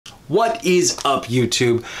What is up,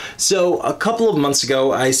 YouTube? So a couple of months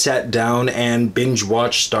ago I sat down and binge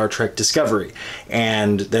watched Star Trek Discovery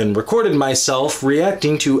and then recorded myself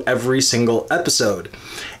reacting to every single episode.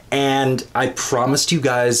 And I promised you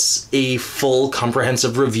guys a full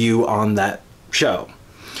comprehensive review on that show.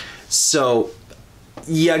 So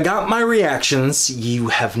you got my reactions. You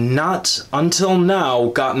have not, until now,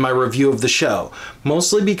 gotten my review of the show.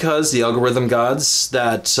 Mostly because the algorithm gods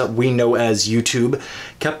that we know as YouTube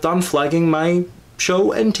kept on flagging my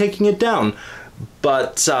show and taking it down.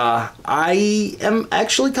 But I am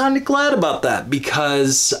actually kind of glad about that,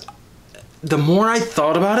 because the more I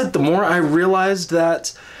thought about it, the more I realized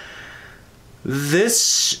that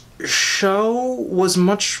this show was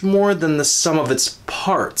much more than the sum of its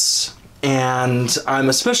parts. And I'm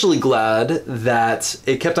especially glad that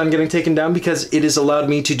it kept on getting taken down, because it has allowed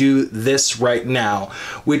me to do this right now,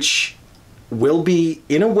 which will be,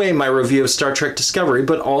 in a way, my review of Star Trek Discovery,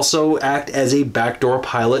 but also act as a backdoor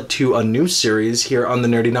pilot to a new series here on the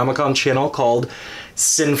Nerdynomicon channel called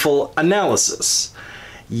Cine-Ful Analysis.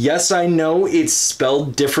 Yes, I know it's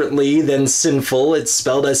spelled differently than sinful. It's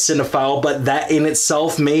spelled as cinephile, but that in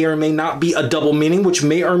itself may or may not be a double meaning, which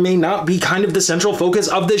may or may not be kind of the central focus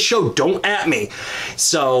of this show. Don't at me.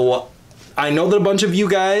 So I know that a bunch of you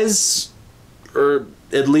guys, or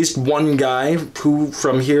at least one guy who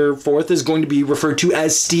from here forth is going to be referred to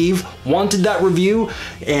as Steve, wanted that review.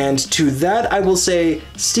 And to that I will say,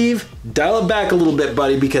 Steve, dial it back a little bit,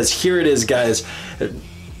 buddy, because here it is, guys.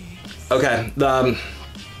 Okay,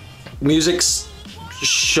 music's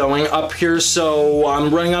showing up here, so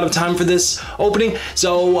I'm running out of time for this opening.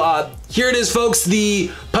 So here it is, folks, the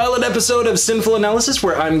pilot episode of Cine-Ful Analysis,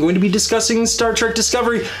 where I'm going to be discussing Star Trek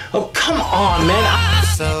Discovery. Oh, come on, man.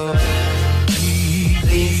 So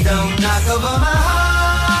please don't knock over my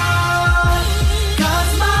heart,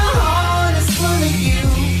 'cause my heart is full of you.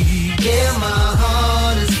 Yeah, my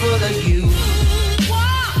heart is full of you.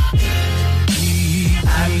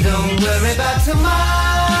 And don't worry about tomorrow.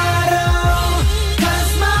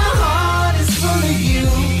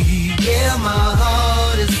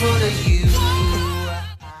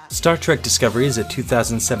 Star Trek Discovery is a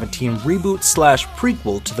 2017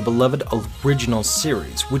 reboot/prequel to the beloved original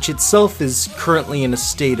series, which itself is currently in a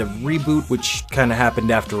state of reboot, which kind of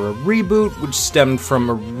happened after a reboot, which stemmed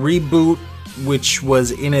from a reboot, which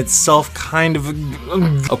was in itself kind of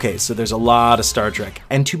okay, so there's a lot of Star Trek.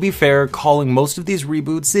 And to be fair, calling most of these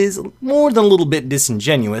reboots is more than a little bit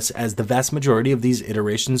disingenuous, as the vast majority of these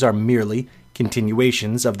iterations are merely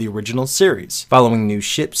continuations of the original series, following new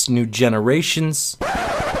ships, new generations.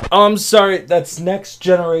 Oh, I'm sorry, that's next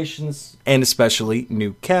generations. And especially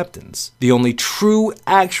new captains. The only true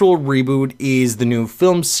actual reboot is the new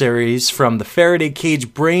film series from the Faraday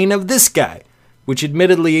cage brain of this guy, which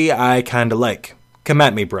admittedly I kinda like. Come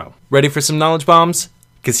at me, bro. Ready for some knowledge bombs?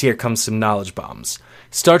 Because here comes some knowledge bombs.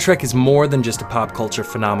 Star Trek is more than just a pop culture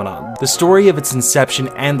phenomenon. The story of its inception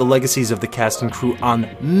and the legacies of the cast and crew on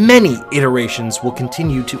many iterations will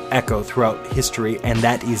continue to echo throughout history, and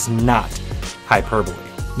that is not hyperbole.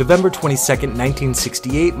 November 22nd,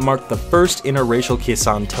 1968 marked the first interracial kiss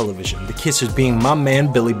on television, the kissers being my man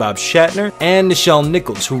Billy Bob Shatner and Nichelle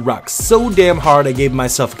Nichols, who rocks so damn hard I gave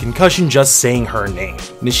myself a concussion just saying her name.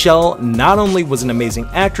 Nichelle not only was an amazing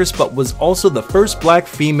actress, but was also the first black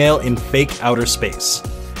female in fake outer space.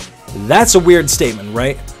 That's a weird statement,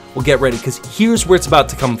 right? Well, get ready, because here's where it's about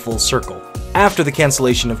to come full circle. After the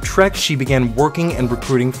cancellation of Trek, she began working and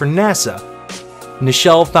recruiting for NASA.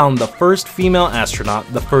 Nichelle found the first female astronaut,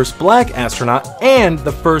 the first black astronaut, and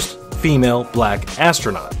the first female black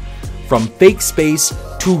astronaut. From fake space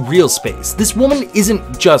to real space. This woman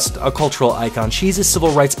isn't just a cultural icon, she's a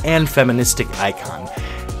civil rights and feministic icon.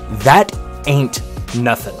 That ain't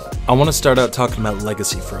nothing. I want to start out talking about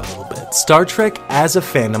legacy for a little bit. Star Trek as a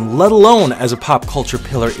fandom, let alone as a pop culture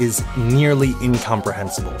pillar, is nearly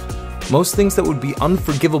incomprehensible. Most things that would be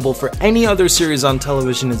unforgivable for any other series on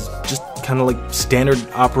television is just kind of like standard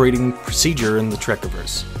operating procedure in the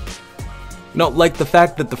Trekiverse. You know, like the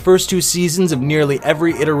fact that the first two seasons of nearly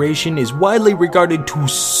every iteration is widely regarded to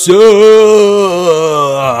suck.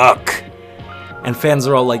 And fans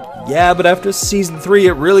are all like, yeah, but after season 3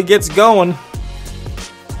 it really gets going.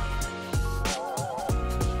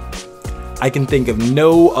 I can think of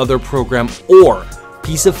no other program or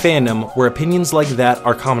piece of fandom where opinions like that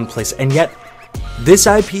are commonplace, and yet this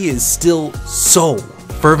IP is still so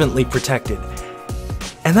fervently protected.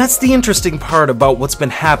 And that's the interesting part about what's been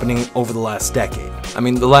happening over the last decade. I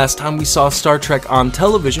mean, the last time we saw Star Trek on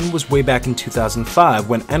television was way back in 2005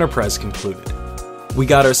 when Enterprise concluded. We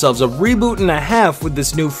got ourselves a reboot and a half with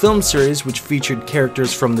this new film series, which featured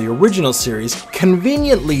characters from the original series,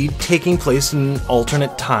 conveniently taking place in an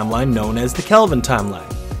alternate timeline known as the Kelvin timeline.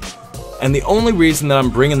 And the only reason that I'm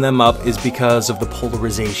bringing them up is because of the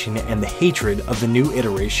polarization and the hatred of the new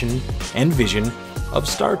iteration and vision of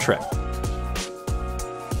Star Trek.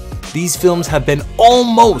 These films have been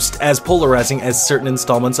almost as polarizing as certain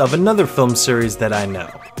installments of another film series that I know.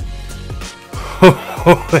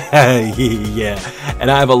 Yeah, and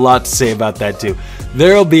I have a lot to say about that too.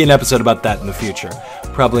 There'll be an episode about that in the future.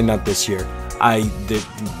 Probably not this year. There's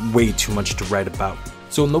way too much to write about.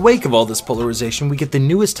 So in the wake of all this polarization, we get the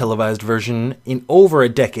newest televised version in over a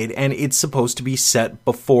decade, and it's supposed to be set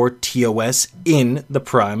before TOS in the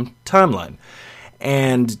Prime timeline,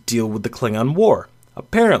 and deal with the Klingon War.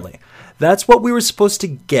 Apparently. That's what we were supposed to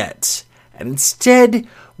get. And instead,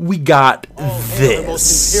 we got this.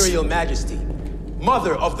 Most Imperial Majesty,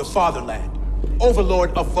 Mother of the Fatherland,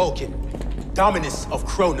 Overlord of Vulcan, Dominus of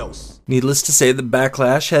Kronos. Needless to say, the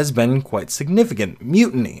backlash has been quite significant.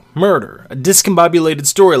 Mutiny, murder, a discombobulated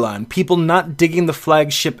storyline, people not digging the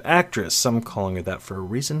flagship actress. I'm calling her that for a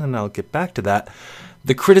reason, and I'll get back to that.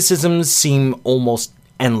 The criticisms seem almost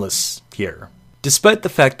endless here. Despite the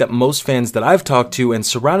fact that most fans that I've talked to and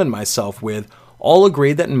surrounded myself with all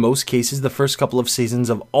agree that in most cases the first couple of seasons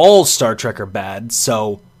of all Star Trek are bad,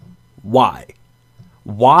 so why?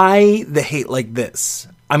 Why the hate like this?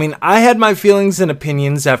 I mean, I had my feelings and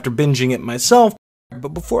opinions after binging it myself, but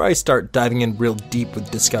before I start diving in real deep with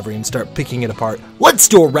Discovery and start picking it apart, let's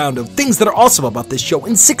do a round of things that are awesome about this show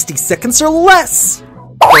in 60 seconds or less!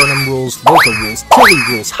 Burnham rules, Loka rules, Tilly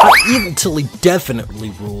rules, Hot Evil Tilly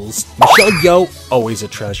definitely rules, Michelle Yeoh, always a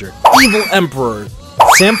treasure, Evil Emperor,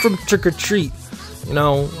 Sam from Trick or Treat, you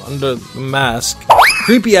know, under the mask,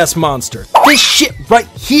 creepy ass monster, this shit right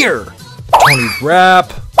here, Tony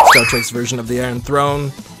Rapp, Star Trek's version of the Iron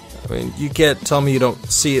Throne, I mean, you can't tell me you don't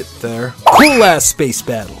see it there, cool ass space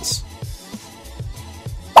battles,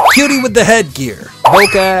 Cutie with the headgear,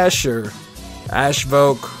 Voke Ash or Ash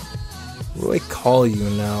Voke. What do I call you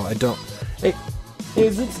now? I don't... Hey,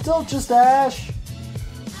 is it still just Ash?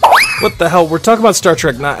 What the hell? We're talking about Star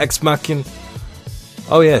Trek, not Ex Machina.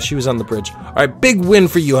 Oh yeah, she was on the bridge. Alright, big win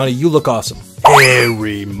for you, honey. You look awesome.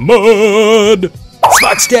 Harry Mudd!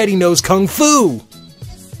 Spock's daddy knows Kung Fu!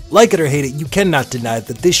 Like it or hate it, you cannot deny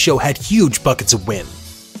that this show had huge buckets of win.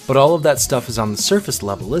 But all of that stuff is on the surface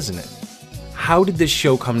level, isn't it? How did this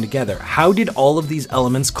show come together? How did all of these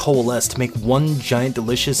elements coalesce to make one giant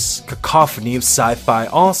delicious cacophony of sci-fi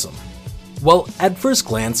awesome? Well, at first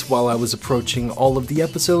glance, while I was approaching all of the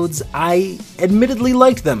episodes, I admittedly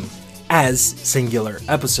liked them as singular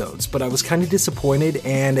episodes, but I was kind of disappointed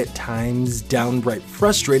and at times downright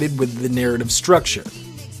frustrated with the narrative structure.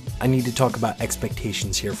 I need to talk about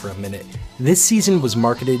expectations here for a minute. This season was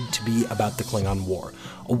marketed to be about the Klingon War.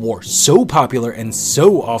 A war so popular and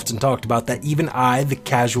so often talked about that even I, the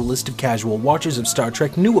casualist of casual watchers of Star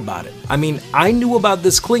Trek, knew about it. I mean, I knew about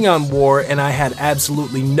this Klingon War and I had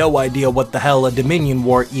absolutely no idea what the hell a Dominion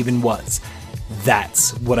War even was.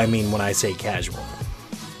 That's what I mean when I say casual.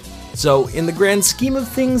 So, in the grand scheme of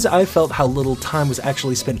things, I felt how little time was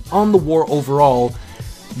actually spent on the war overall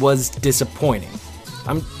was disappointing.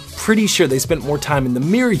 I'm pretty sure they spent more time in the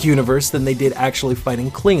mirror universe than they did actually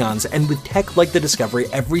fighting Klingons, and with tech like the Discovery,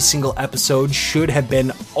 every single episode should have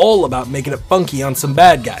been all about making it funky on some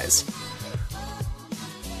bad guys.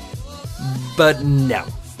 But no,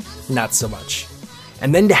 not so much.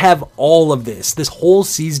 And then to have all of this whole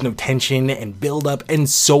season of tension and build up, and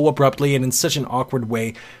so abruptly and in such an awkward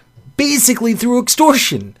way, basically through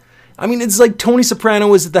extortion. I mean, it's like Tony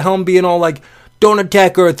Soprano is at the helm being all like, "Don't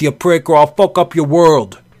attack Earth, you prick, or I'll fuck up your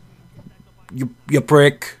world." You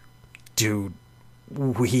prick. Dude.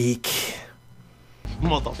 Weak.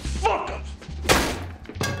 Motherfucker!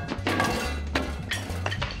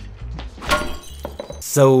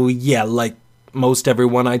 So yeah, like most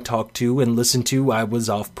everyone I talked to and listened to, I was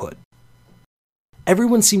off-put.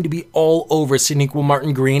 Everyone seemed to be all over Sinequa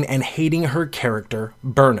Martin Green and hating her character,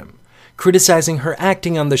 Burnham. Criticizing her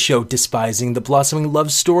acting on the show, despising the blossoming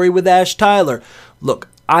love story with Ash Tyler. Look,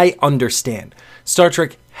 I understand. Star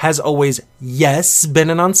Trek has always, yes, been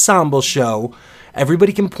an ensemble show.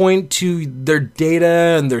 Everybody can point to their Data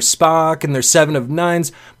and their Spock and their Seven of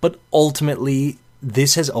Nines, but ultimately,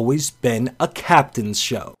 this has always been a captain's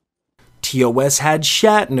show. TOS had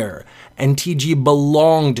Shatner, and TG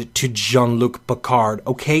belonged to Jean-Luc Picard,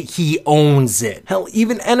 okay? He owns it. Hell,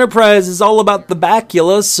 even Enterprise is all about the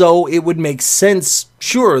bacula, so it would make sense,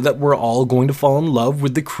 sure, that we're all going to fall in love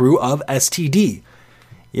with the crew of STD.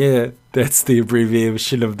 Yeah, that's the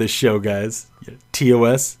abbreviation of this show, guys.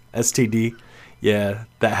 TOS, STD. Yeah,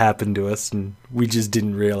 that happened to us, and we just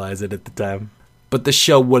didn't realize it at the time. But the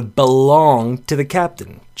show would belong to the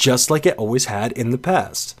captain, just like it always had in the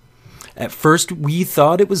past. At first, we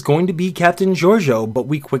thought it was going to be Captain Giorgio, but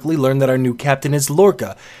we quickly learned that our new captain is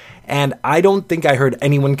Lorca, and I don't think I heard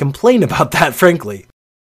anyone complain about that, frankly.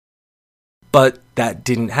 But that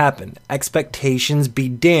didn't happen. Expectations be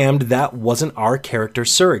damned, that wasn't our character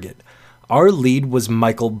surrogate. Our lead was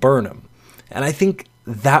Michael Burnham, and I think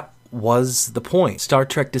that was the point. Star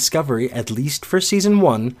Trek Discovery, at least for Season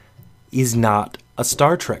 1, is not a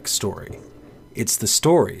Star Trek story. It's the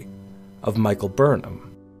story of Michael Burnham.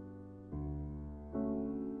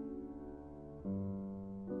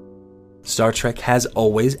 Star Trek has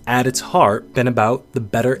always, at its heart, been about the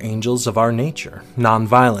better angels of our nature.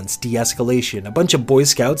 Non-violence, de-escalation, a bunch of Boy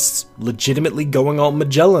Scouts legitimately going all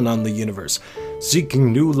Magellan on the universe,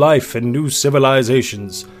 seeking new life and new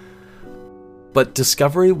civilizations. But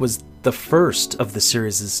Discovery was the first of the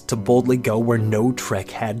series to boldly go where no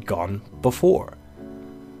Trek had gone before.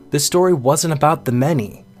 This story wasn't about the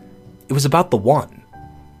many, it was about the one.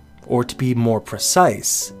 Or to be more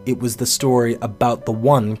precise, it was the story about the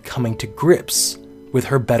one coming to grips with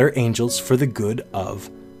her better angels for the good of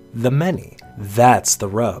the many. That's the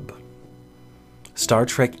rub. Star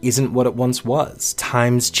Trek isn't what it once was.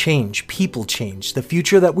 Times change, people change. The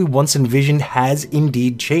future that we once envisioned has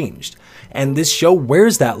indeed changed. And this show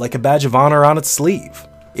wears that like a badge of honor on its sleeve.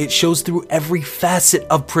 It shows through every facet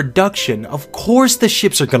of production. Of course the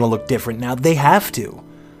ships are going to look different now. They have to.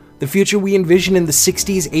 The future we envision in the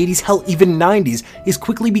 60s, 80s, hell, even 90s is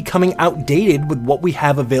quickly becoming outdated with what we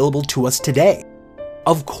have available to us today.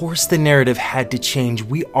 Of course the narrative had to change.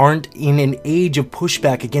 We aren't in an age of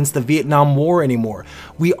pushback against the Vietnam War anymore.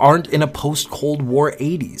 We aren't in a post-Cold War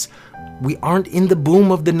 80s. We aren't in the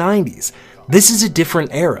boom of the 90s. This is a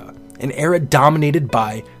different era, an era dominated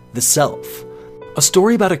by the self. A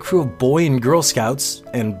story about a crew of Boy and Girl Scouts,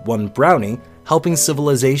 and one brownie, helping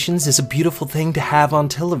civilizations is a beautiful thing to have on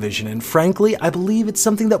television, and frankly, I believe it's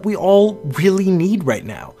something that we all really need right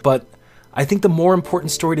now. But I think the more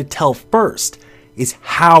important story to tell first is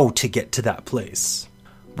how to get to that place.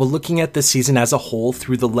 Well, looking at this season as a whole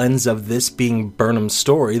through the lens of this being Burnham's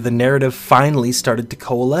story, the narrative finally started to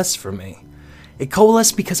coalesce for me. It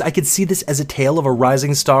coalesced because I could see this as a tale of a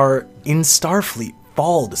rising star in Starfleet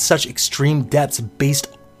fall to such extreme depths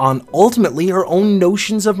based on ultimately her own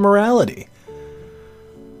notions of morality.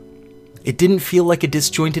 It didn't feel like a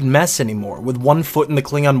disjointed mess anymore, with one foot in the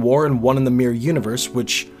Klingon War and one in the Mirror Universe,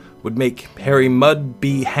 which would make Harry Mudd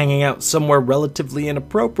be hanging out somewhere relatively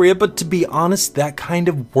inappropriate, but to be honest, that kind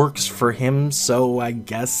of works for him, so I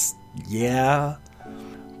guess, yeah.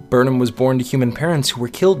 Burnham was born to human parents who were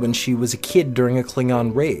killed when she was a kid during a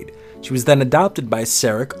Klingon raid. She was then adopted by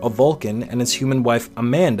Sarek, a Vulcan, and his human wife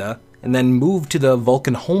Amanda, and then moved to the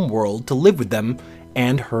Vulcan homeworld to live with them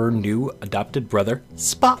and her new adopted brother,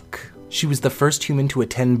 Spock. She was the first human to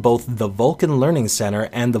attend both the Vulcan Learning Center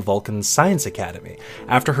and the Vulcan Science Academy.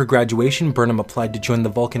 After her graduation, Burnham applied to join the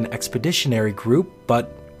Vulcan Expeditionary Group,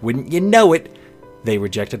 but wouldn't you know it, they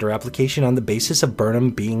rejected her application on the basis of Burnham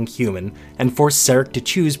being human, and forced Sarek to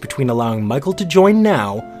choose between allowing Michael to join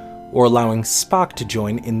now, or allowing Spock to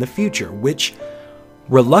join in the future, which,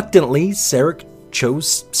 reluctantly, Sarek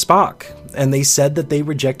chose Spock, and they said that they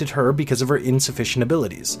rejected her because of her insufficient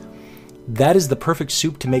abilities. That is the perfect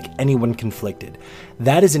soup to make anyone conflicted.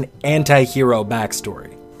 That is an anti-hero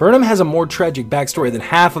backstory. Burnham has a more tragic backstory than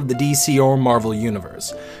half of the DC or Marvel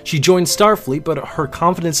universe. She joined Starfleet, but her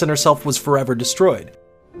confidence in herself was forever destroyed.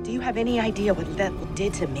 Do you have any idea what that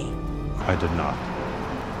did to me? I did not.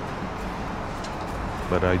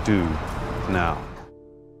 But I do now.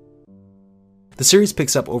 The series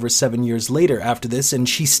picks up over 7 years later after this, and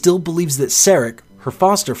she still believes that Sarek, her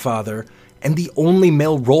foster father, and the only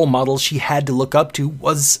male role model she had to look up to,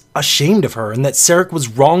 was ashamed of her, and that Sarek was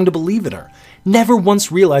wrong to believe in her, never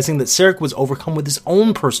once realizing that Sarek was overcome with his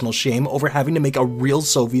own personal shame over having to make a real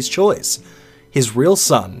Sophie's choice, his real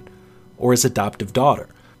son, or his adoptive daughter.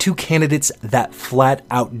 Two candidates that flat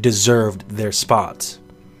out deserved their spot.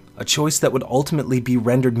 A choice that would ultimately be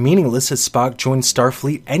rendered meaningless as Spock joined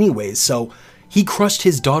Starfleet anyways, so he crushed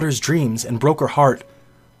his daughter's dreams and broke her heart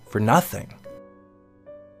for nothing.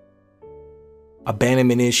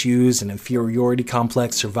 Abandonment issues, an inferiority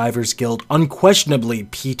complex, survivor's guilt, unquestionably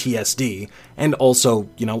PTSD, and also,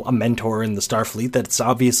 a mentor in the Starfleet that's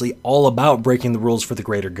obviously all about breaking the rules for the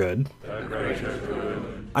greater good.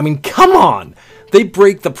 I mean, come on! They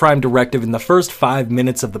break the Prime Directive in the first 5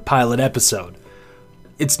 minutes of the pilot episode.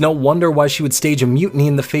 It's no wonder why she would stage a mutiny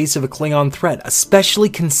in the face of a Klingon threat, especially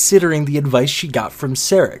considering the advice she got from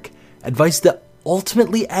Sarek. Advice that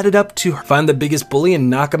ultimately added up to find the biggest bully and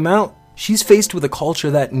knock him out. She's faced with a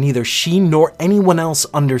culture that neither she nor anyone else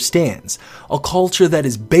understands. A culture that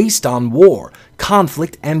is based on war,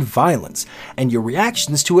 conflict, and violence. And your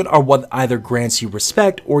reactions to it are what either grants you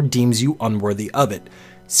respect or deems you unworthy of it.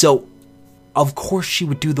 So, of course she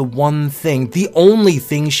would do the one thing, the only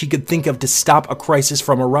thing she could think of to stop a crisis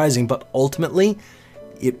from arising, but ultimately,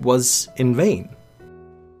 it was in vain.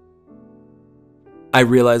 I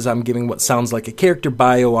realize I'm giving what sounds like a character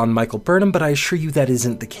bio on Michael Burnham, but I assure you that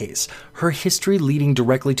isn't the case. Her history leading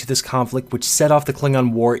directly to this conflict which set off the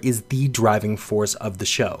Klingon War is the driving force of the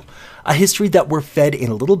show. A history that we're fed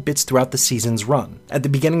in little bits throughout the season's run. At the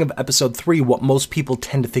beginning of episode 3, what most people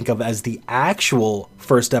tend to think of as the actual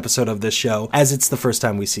first episode of this show, as it's the first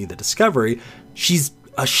time we see the Discovery, she's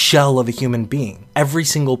a shell of a human being. Every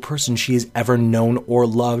single person she has ever known or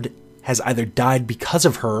loved has either died because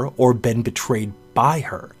of her or been betrayed by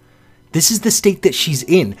her. This is the state that she's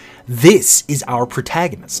in. This is our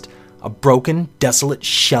protagonist. A broken, desolate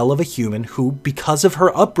shell of a human who, because of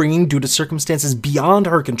her upbringing due to circumstances beyond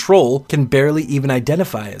her control, can barely even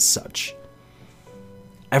identify as such.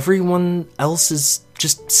 Everyone else is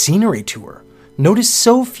just scenery to her. Notice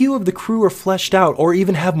so few of the crew are fleshed out or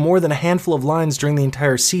even have more than a handful of lines during the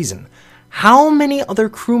entire season. How many other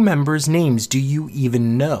crew members' names do you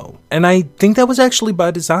even know? And I think that was actually by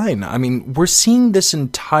design. I mean, we're seeing this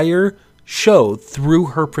entire show through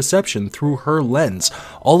her perception, through her lens.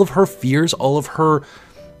 All of her fears, all of her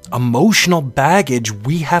emotional baggage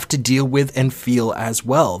we have to deal with and feel as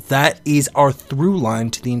well. That is our through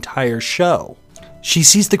line to the entire show. She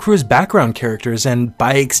sees the crew as background characters, and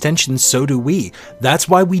by extension, so do we. That's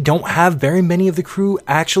why we don't have very many of the crew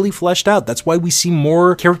actually fleshed out. That's why we see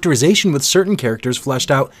more characterization with certain characters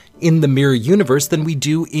fleshed out in the Mirror Universe than we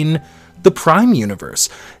do in the Prime Universe.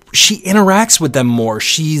 She interacts with them more.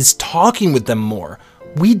 She's talking with them more.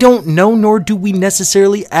 We don't know, nor do we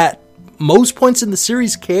necessarily at most points in the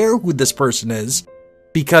series care who this person is,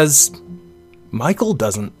 because Michael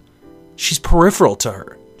doesn't. She's peripheral to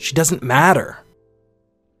her. She doesn't matter.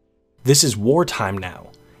 This is wartime now,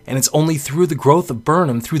 and it's only through the growth of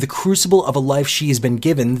Burnham, through the crucible of a life she has been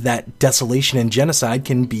given, that desolation and genocide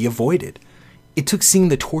can be avoided. It took seeing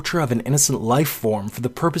the torture of an innocent life form for the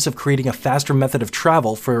purpose of creating a faster method of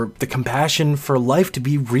travel for the compassion for life to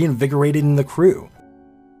be reinvigorated in the crew.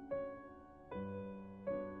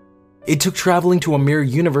 It took traveling to a mirror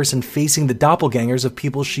universe and facing the doppelgangers of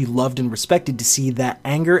people she loved and respected to see that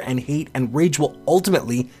anger and hate and rage will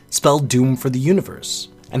ultimately spell doom for the universe.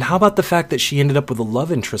 And how about the fact that she ended up with a love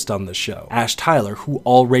interest on this show, Ash Tyler, who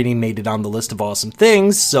already made it on the list of awesome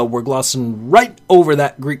things, so we're glossing right over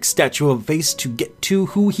that Greek statue of Vase to get to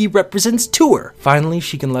who he represents to her. Finally,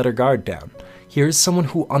 she can let her guard down. Here's someone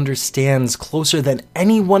who understands closer than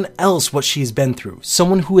anyone else what she's been through.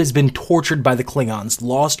 Someone who has been tortured by the Klingons,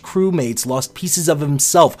 lost crewmates, lost pieces of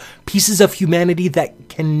himself, pieces of humanity that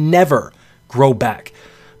can never grow back.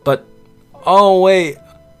 But, oh wait,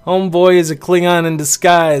 homeboy is a Klingon in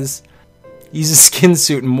disguise. He's a skin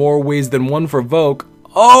suit in more ways than one for Voke.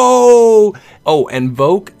 Oh, and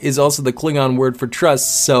Voke is also the Klingon word for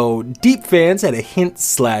trust, so deep fans had a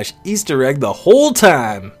hint/Easter egg the whole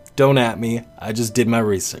time. Don't at me, I just did my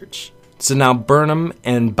research. So now Burnham,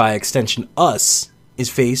 and by extension us, is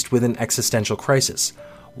faced with an existential crisis.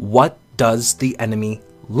 What does the enemy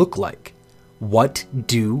look like? What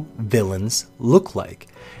do villains look like?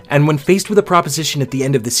 And when faced with a proposition at the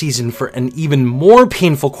end of the season for an even more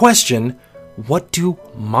painful question, what do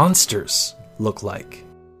monsters look like?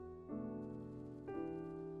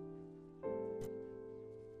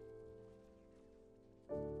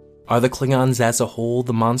 Are the Klingons as a whole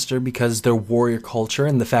the monster because their warrior culture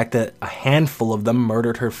and the fact that a handful of them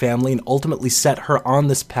murdered her family and ultimately set her on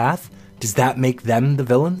this path, does that make them the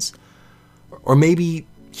villains? Or maybe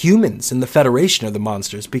humans in the Federation are the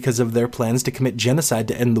monsters because of their plans to commit genocide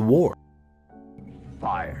to end the war?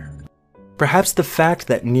 Fire. Perhaps the fact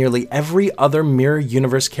that nearly every other Mirror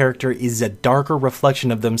Universe character is a darker reflection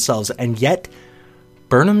of themselves, and yet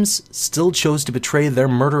Burnham's still chose to betray their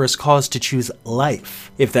murderous cause to choose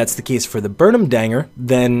life. If that's the case for the Burnham Danger,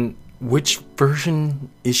 then which version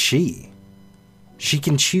is she? She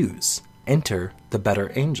can choose. Enter the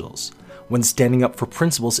better angels. When standing up for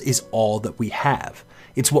principles is all that we have.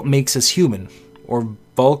 It's what makes us human. Or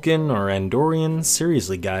Vulcan or Andorian.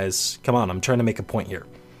 Seriously, guys. Come on, I'm trying to make a point here.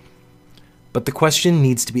 But the question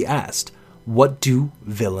needs to be asked. What do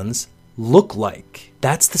villains look like?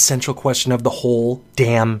 That's the central question of the whole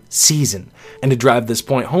damn season. And to drive this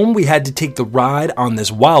point home, we had to take the ride on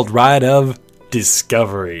this wild ride of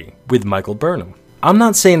Discovery with Michael Burnham. I'm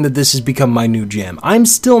not saying that this has become my new jam. I'm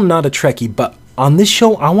still not a Trekkie, but On this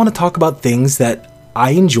show, I want to talk about things that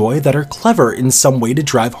I enjoy that are clever in some way to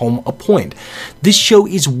drive home a point. This show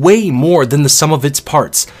is way more than the sum of its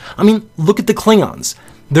parts. I mean, look at the Klingons.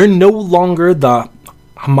 They're no longer the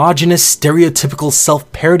homogenous, stereotypical,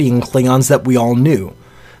 self-parodying Klingons that we all knew.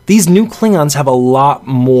 These new Klingons have a lot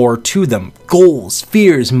more to them. Goals,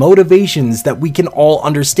 fears, motivations that we can all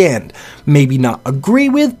understand. Maybe not agree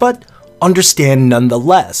with, but understand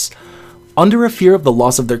nonetheless. Under a fear of the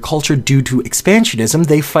loss of their culture due to expansionism,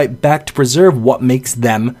 they fight back to preserve what makes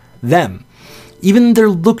them, them. Even their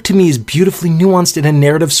look to me is beautifully nuanced in a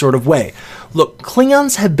narrative sort of way. Look,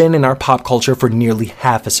 Klingons have been in our pop culture for nearly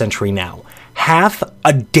half a century now. Half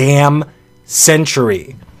a damn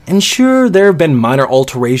century. And sure, there have been minor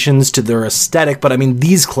alterations to their aesthetic, but I mean,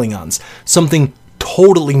 these Klingons, something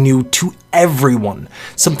totally new to everyone.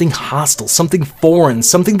 Something hostile, something foreign,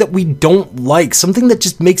 something that we don't like, something that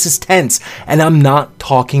just makes us tense. And I'm not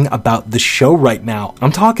talking about the show right now.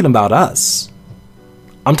 I'm talking about us.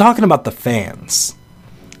 I'm talking about the fans.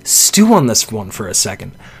 Stew on this one for a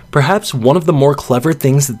second. Perhaps one of the more clever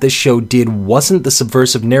things that this show did wasn't the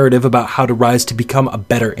subversive narrative about how to rise to become a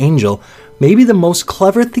better angel. Maybe the most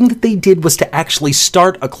clever thing that they did was to actually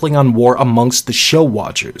start a Klingon war amongst the show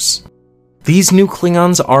watchers. These new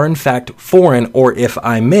Klingons are in fact foreign, or if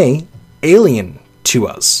I may, alien to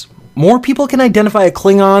us. More people can identify a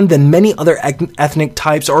Klingon than many other ethnic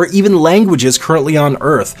types or even languages currently on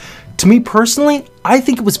Earth. To me personally, I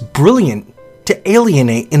think it was brilliant to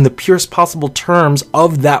alienate in the purest possible terms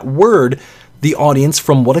of that word the audience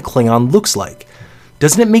from what a Klingon looks like.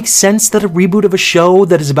 Doesn't it make sense that a reboot of a show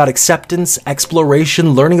that is about acceptance,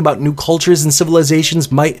 exploration, learning about new cultures and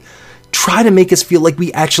civilizations might try to make us feel like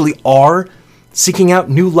we actually are seeking out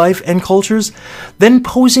new life and cultures, then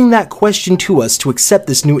posing that question to us to accept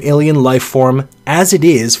this new alien life form as it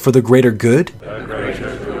is for the greater good? The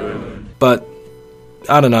greater good. But,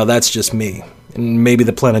 I don't know, that's just me. And maybe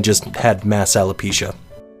the planet just had mass alopecia.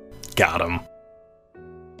 Got him.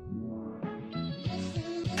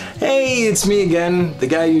 Hey, it's me again, the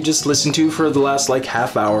guy you just listened to for the last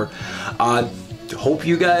half hour. Hope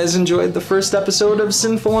you guys enjoyed the first episode of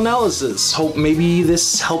Cine-Ful Analysis. Hope maybe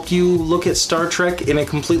this helped you look at Star Trek in a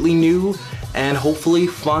completely new and hopefully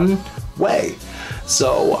fun way.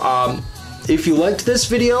 So, if you liked this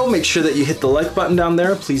video, make sure that you hit the like button down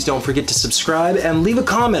there. Please don't forget to subscribe and leave a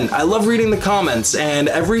comment. I love reading the comments, and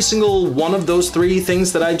every single one of those 3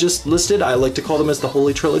 things that I just listed, I like to call them as the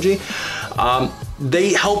Holy Trilogy.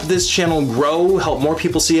 They help this channel grow, help more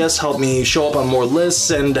people see us, help me show up on more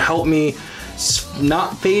lists, and help me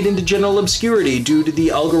not fade into general obscurity due to the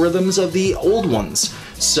algorithms of the old ones.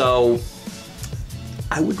 So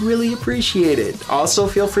I would really appreciate it. Also,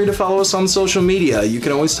 feel free to follow us on social media. You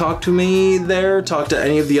can always talk to me there, talk to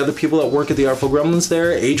any of the other people that work at the Artful Gremlins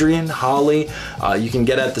there, Adrian, Holly. You can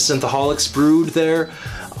get at the Synthaholics Brood there.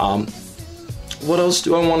 What else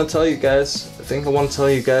do I want to tell you guys? I think I want to tell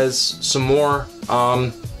you guys some more.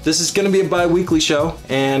 This is going to be a bi-weekly show,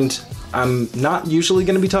 and I'm not usually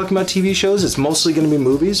going to be talking about TV shows. It's mostly going to be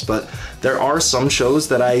movies, but there are some shows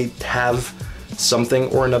that I have something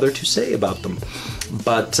or another to say about them.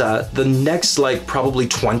 But the next, probably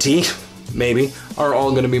 20, maybe, are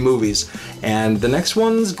all going to be movies. And the next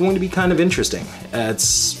one's going to be kind of interesting. It's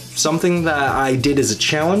something that I did as a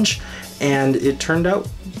challenge, and it turned out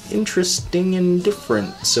interesting and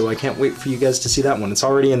different. So I can't wait for you guys to see that one. It's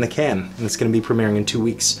already in the can, and it's going to be premiering in 2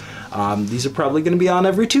 weeks. These are probably going to be on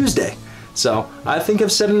every Tuesday. So I think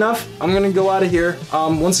I've said enough. I'm going to go out of here.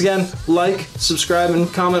 Once again, like, subscribe,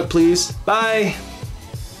 and comment, please. Bye!